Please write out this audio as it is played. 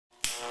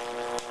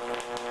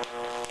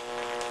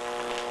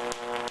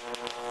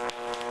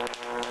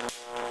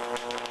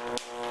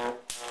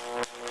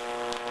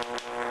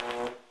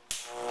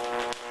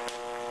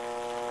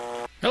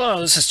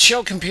this is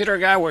Chill Computer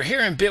Guy. We're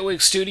here in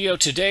Bitwig Studio.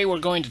 Today we're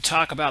going to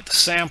talk about the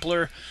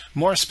sampler,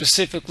 more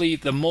specifically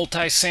the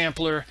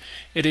multi-sampler.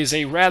 It is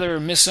a rather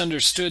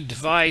misunderstood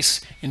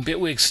device in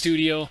Bitwig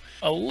Studio.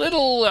 A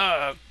little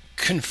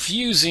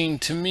confusing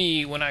to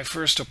me when I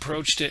first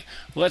approached it.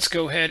 Let's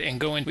go ahead and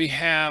go in. We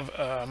have,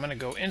 I'm going to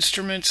go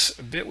Instruments,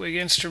 Bitwig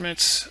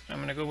Instruments. I'm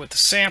going to go with the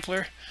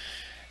sampler.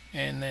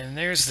 And then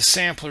there's the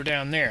sampler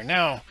down there.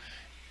 Now,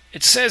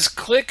 it says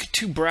click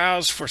to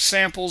browse for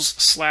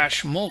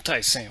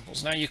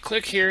samples/multi-samples. Now you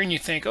click here and you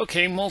think,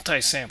 okay,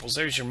 multi-samples.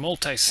 There's your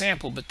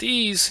multi-sample. But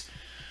these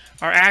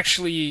are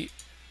actually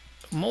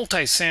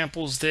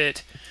multi-samples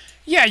that,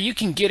 yeah, you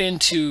can get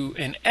into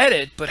and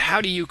edit, but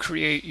how do you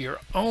create your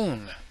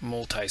own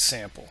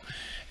multi-sample?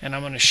 And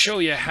I'm going to show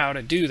you how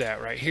to do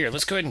that right here.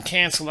 Let's go ahead and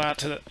cancel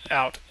out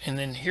and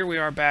then here we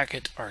are back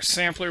at our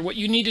sampler. What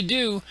you need to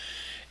do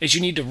is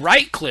you need to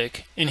right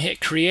click and hit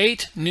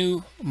create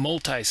new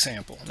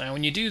multi-sample. Now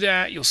when you do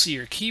that, you'll see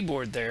your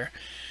keyboard there,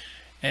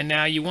 and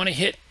now you want to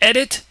hit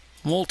edit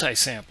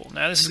multi-sample.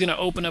 Now this is going to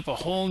open up a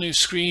whole new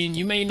screen.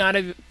 You may not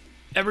have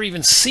ever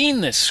even seen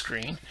this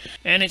screen,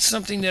 and it's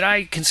something that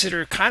I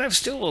consider kind of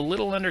still a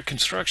little under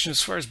construction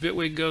as far as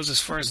Bitwig goes, as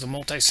far as the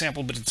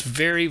multi-sample, but it's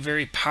very,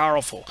 very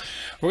powerful.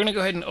 We're going to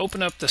go ahead and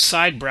open up the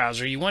side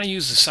browser. You want to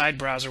use the side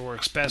browser,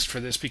 works best for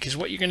this, because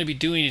what you're going to be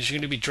doing is you're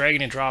going to be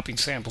dragging and dropping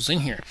samples in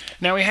here.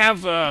 Now we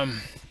have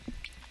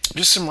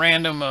just some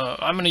random,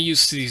 I'm going to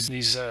use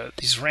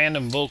these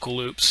random vocal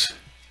loops.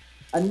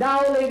 And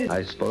now, ladies,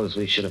 I suppose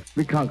we should have.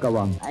 we can't go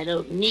on.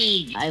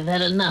 I've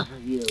had enough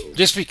of you.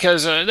 Just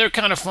because they're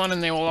kind of fun,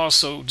 and they will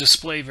also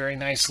display very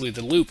nicely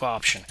the loop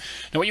option.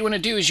 Now what you want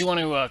to do is you want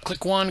to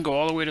click one, go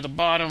all the way to the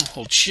bottom,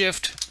 hold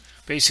shift,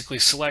 basically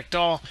select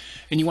all,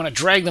 and you want to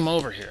drag them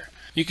over here.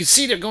 You can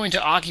see they're going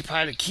to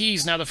occupy the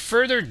keys. Now the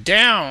further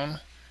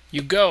down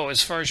you go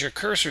as far as your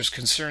cursor is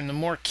concerned, the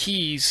more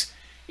keys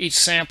each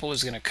sample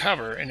is going to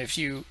cover, and if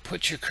you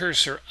put your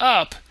cursor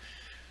up,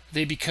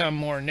 they become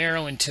more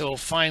narrow until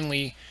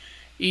finally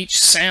each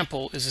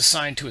sample is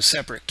assigned to a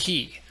separate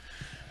key.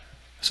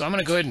 So I'm going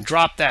to go ahead and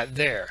drop that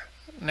there.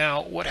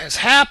 Now what has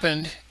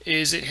happened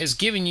is it has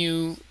given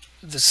you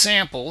the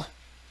sample,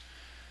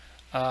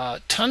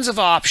 tons of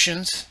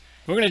options.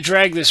 We're going to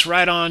drag this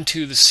right on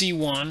to the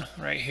C1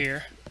 right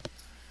here.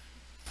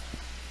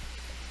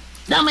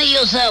 Dummy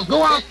yourself,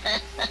 go on.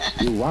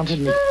 You wanted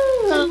me.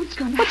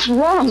 What's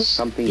wrong?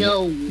 Something.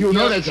 You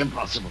know that's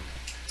impossible.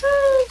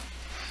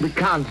 We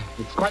can't.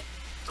 It's quite.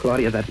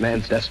 Claudia, that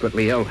man's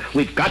desperately ill.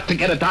 We've got to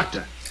get a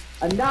doctor.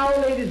 And now,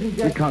 ladies and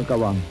gentlemen, we can't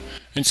go on.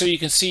 And so you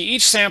can see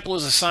each sample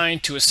is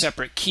assigned to a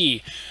separate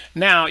key.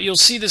 Now you'll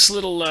see this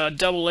little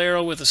double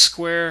arrow with a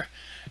square,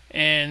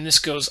 and this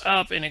goes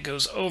up and it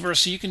goes over,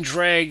 so you can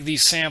drag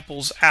these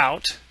samples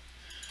out.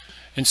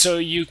 And so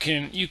you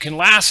can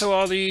lasso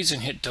all these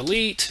and hit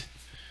delete,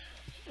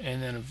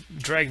 and then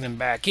drag them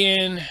back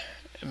in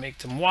and make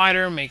them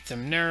wider, make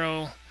them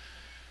narrow.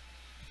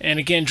 And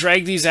again,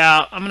 drag these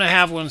out. I'm going to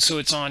have one so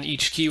it's on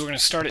each key. We're going to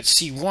start at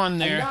C1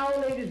 there.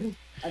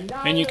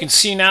 And you can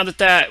see now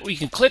that we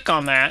can click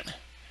on that,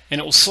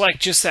 and it will select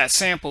just that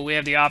sample. We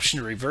have the option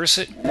to reverse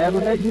it.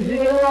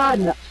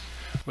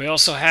 We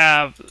also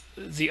have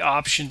the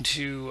option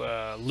to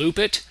loop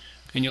it.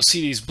 And you'll see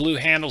these blue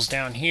handles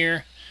down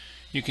here.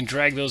 You can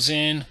drag those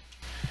in.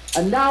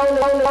 And now,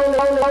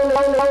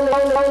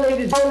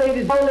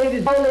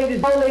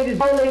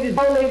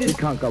 ladies, we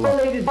can't go on.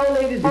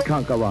 We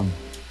can't go on.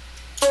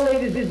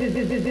 Ladies and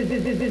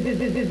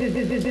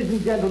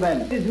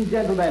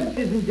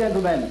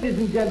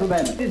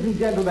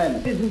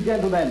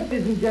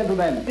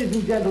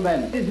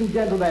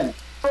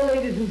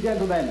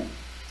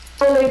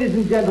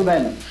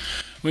gentlemen,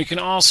 we can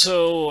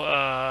also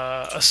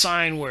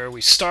assign where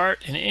we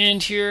start and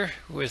end here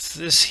with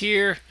this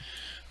here,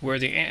 where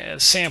the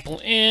sample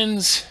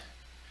ends.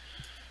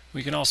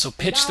 We can also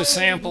pitch the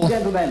sample.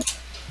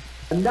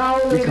 And now,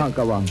 we can't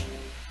go on.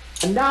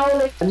 And now,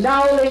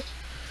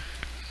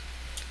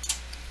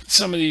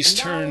 some of these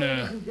turn.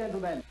 And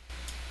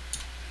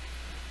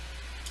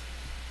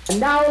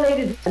now,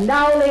 ladies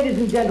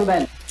and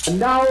gentlemen.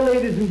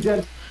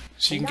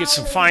 So you can get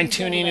some fine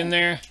tuning in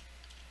there.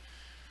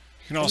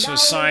 You can also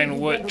assign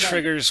what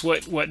triggers,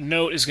 what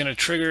note is going to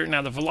trigger.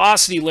 Now the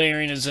velocity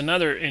layering is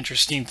another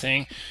interesting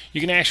thing. You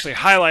can actually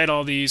highlight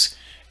all these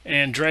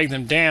and drag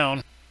them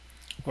down,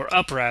 or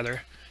up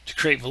rather, to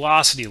create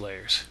velocity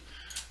layers.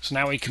 So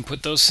now we can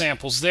put those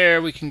samples there.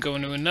 We can go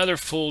into another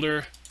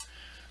folder,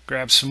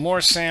 grab some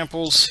more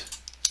samples,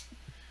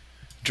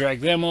 drag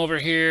them over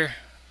here.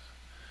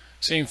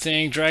 Same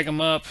thing, drag them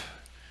up.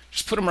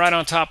 Just put them right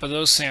on top of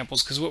those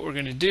samples, because what we're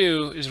going to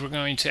do is we're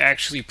going to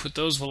actually put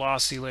those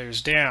velocity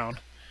layers down.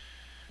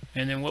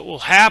 And then what will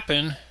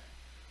happen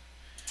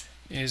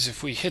is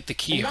if we hit the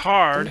key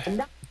hard,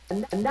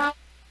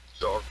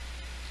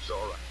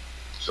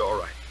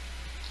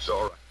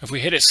 if we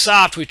hit it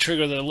soft, we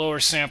trigger the lower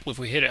sample. If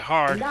we hit it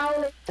hard,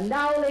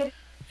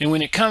 And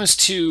when it comes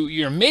to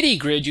your MIDI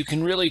grid, you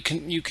can really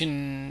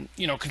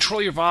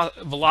control your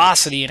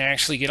velocity and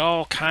actually get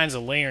all kinds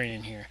of layering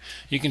in here.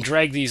 You can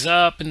drag these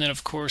up, and then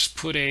of course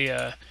put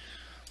a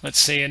let's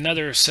say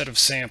another set of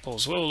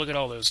samples. Whoa, look at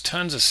all those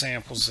tons of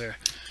samples there.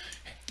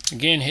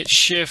 Again, hit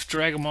shift,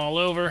 drag them all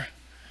over,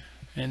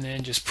 and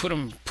then just put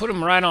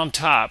them right on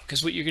top,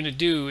 because what you're going to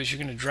do is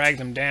you're going to drag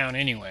them down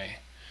anyway.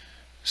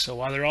 So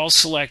while they're all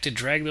selected,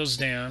 drag those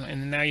down,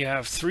 and then now you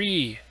have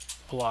 3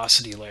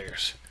 velocity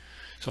layers.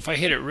 So if I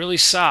hit it really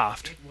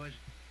soft, you're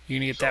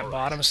going to get that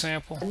bottom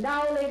sample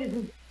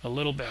a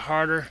little bit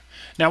harder.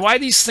 Now why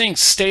these things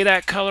stay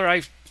that color,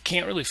 I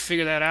can't really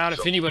figure that out.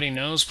 If anybody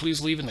knows,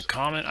 please leave in the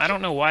comment. I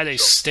don't know why they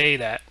stay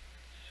that.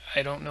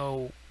 I don't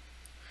know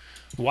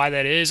why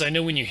that is. I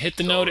know when you hit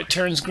the note it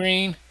turns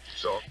green,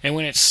 and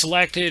when it's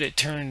selected it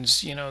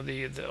turns, you know,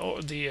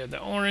 the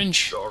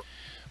orange.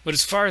 But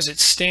as far as it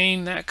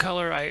staying that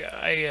color,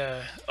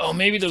 oh,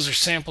 maybe those are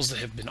samples that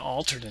have been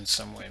altered in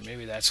some way.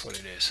 Maybe that's what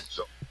it is.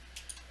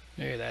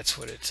 Maybe that's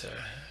what it.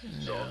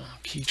 No,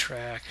 key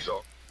track.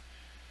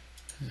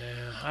 No,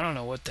 I don't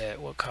know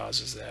what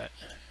causes that.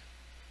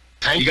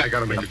 You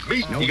gotta make it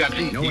meat. You gotta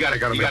make it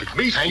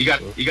meat. You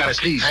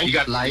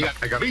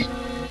gotta meat.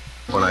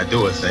 When I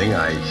do a thing,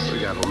 I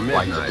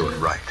like to do it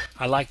right.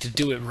 I like to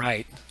do it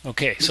right.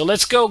 Okay, so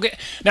let's go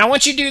now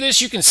once you do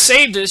this, you can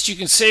save this. You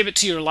can save it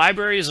to your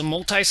library as a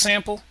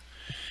multi-sample.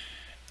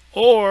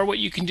 Or what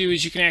you can do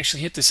is you can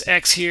actually hit this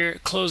X here,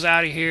 close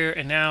out of here,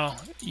 and now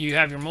you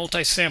have your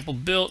multi-sample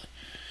built.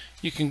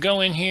 You can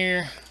go in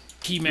here,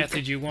 key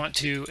method you want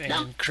to,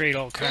 and create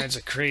all kinds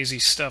of crazy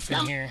stuff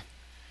in here.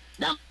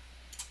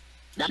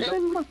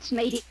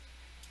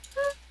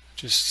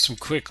 Just some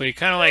quickly,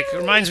 kind of like, it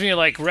reminds me of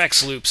like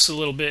Rex loops a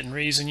little bit in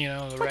Reason, you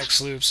know, the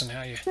Rex loops and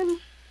how you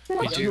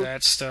do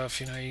that stuff.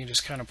 You know, you can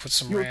just kind of put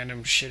some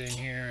random shit in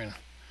here and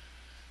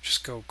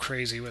just go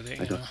crazy with it,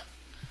 you know.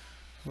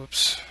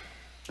 Whoops.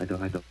 I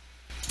don't.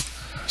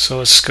 So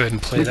let's go ahead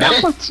and play that.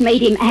 That's what's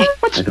made him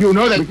act. You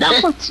know that.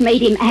 That's what's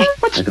made him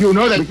act. You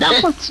know that.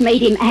 That's what's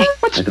made him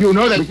act. You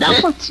know that.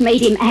 That's what's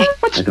made him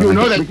act. You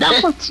know that.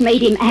 That's what's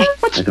made him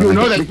act. You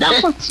know that.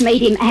 That's what's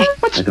made him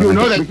act. You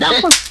know that.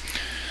 That's what's.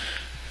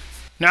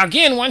 Now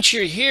again, once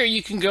you're here,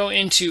 you can go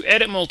into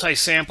Edit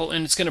Multi-Sample,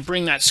 and it's going to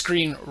bring that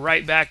screen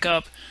right back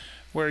up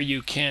where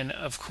you can,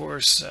 of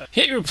course,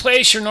 hit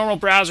replace. Your normal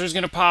browser is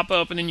going to pop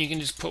up, and then you can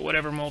just put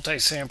whatever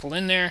multi-sample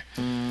in there.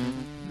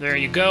 There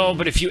you go.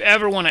 But if you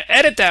ever want to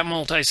edit that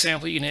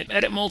multi-sample, you can hit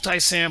Edit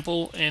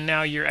Multi-Sample, and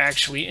now you're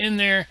actually in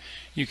there.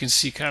 You can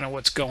see kind of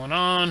what's going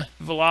on.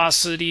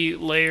 Velocity,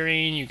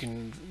 layering, you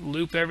can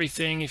loop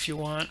everything if you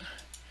want.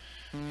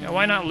 Yeah,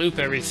 why not loop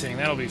everything?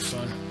 That'll be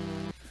fun.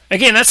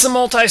 Again, that's the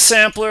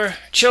multi-sampler.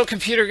 Chill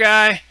Computer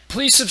Guy.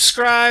 Please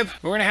subscribe.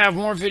 We're going to have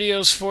more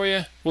videos for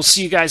you. We'll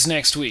see you guys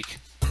next week.